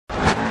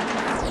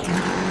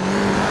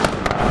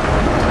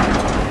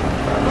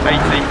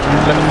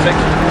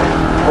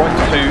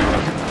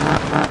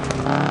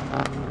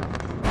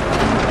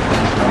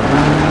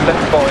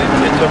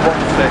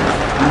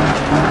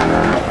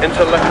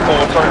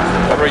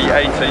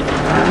80.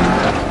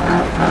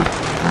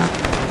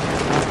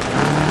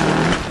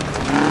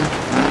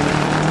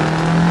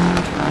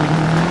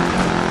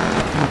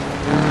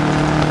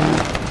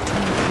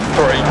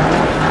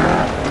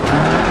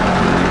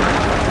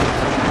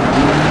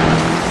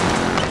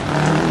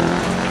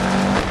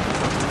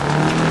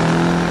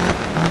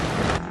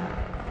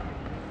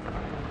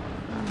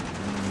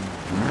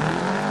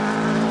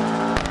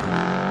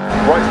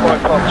 Right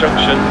 5 past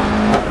junction,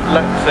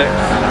 left 6.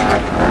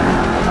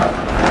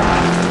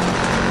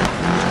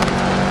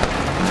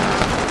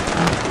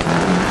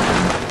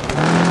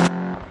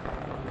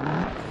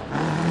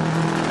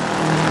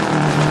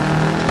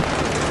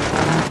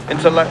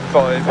 Into left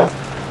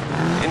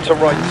 5, into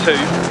right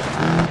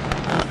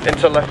 2,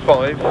 into left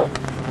 5,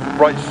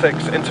 right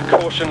 6, into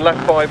caution,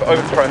 left 5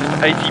 over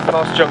crest, 80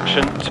 past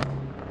junction.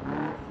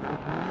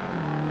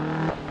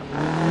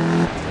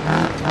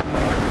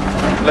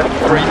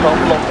 Left 3, half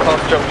long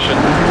past junction.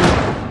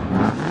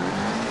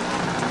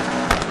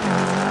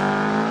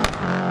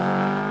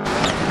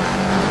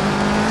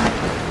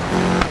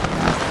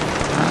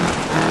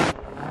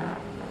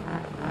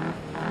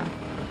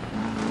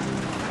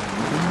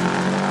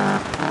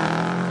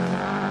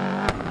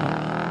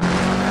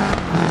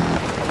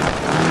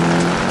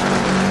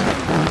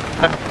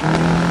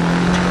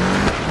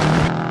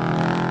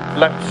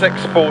 Left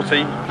 6,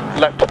 40,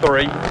 left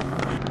 3.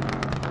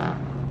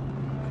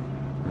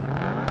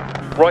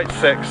 Right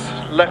 6,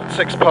 left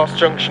 6 past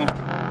junction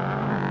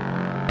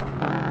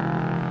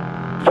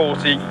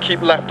 40,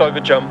 keep left over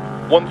jump,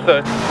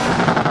 130,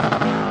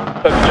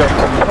 over jump,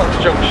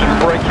 past junction,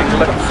 braking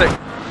left 6.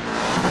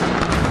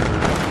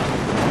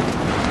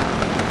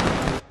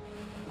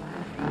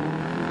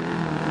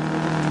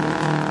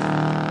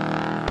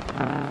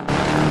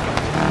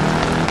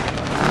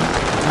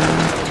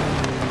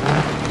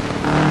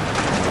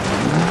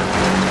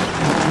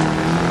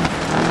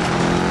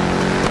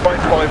 Right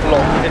 5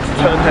 long, it's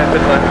turn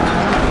hairpin left,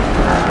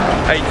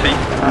 80.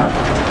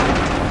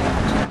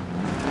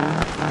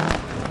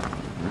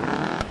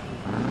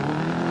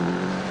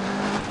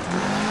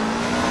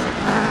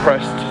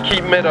 Crest,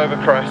 keep mid over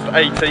crest,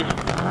 80.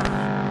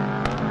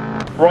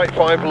 Right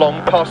 5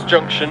 long, past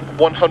junction,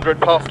 100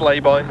 past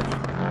lay-by.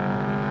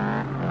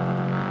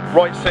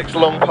 Right 6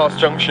 long past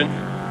junction.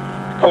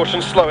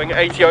 Caution slowing,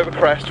 80 over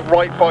crest,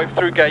 right 5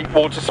 through gate,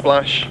 water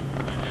splash.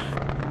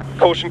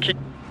 Caution keep.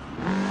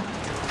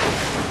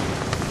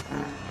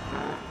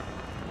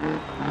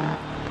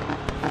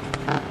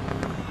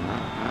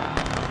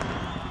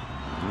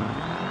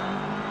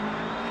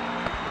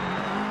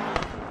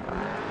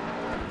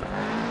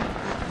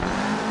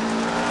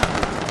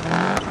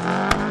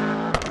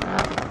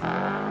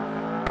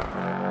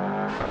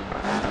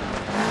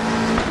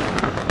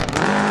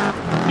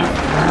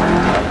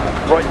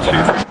 Right 2.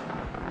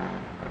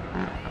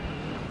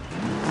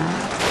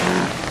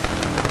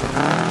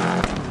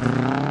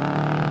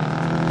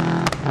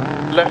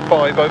 Left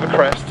 5 over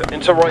crest,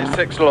 into right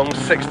 6 long,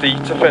 60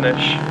 to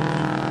finish.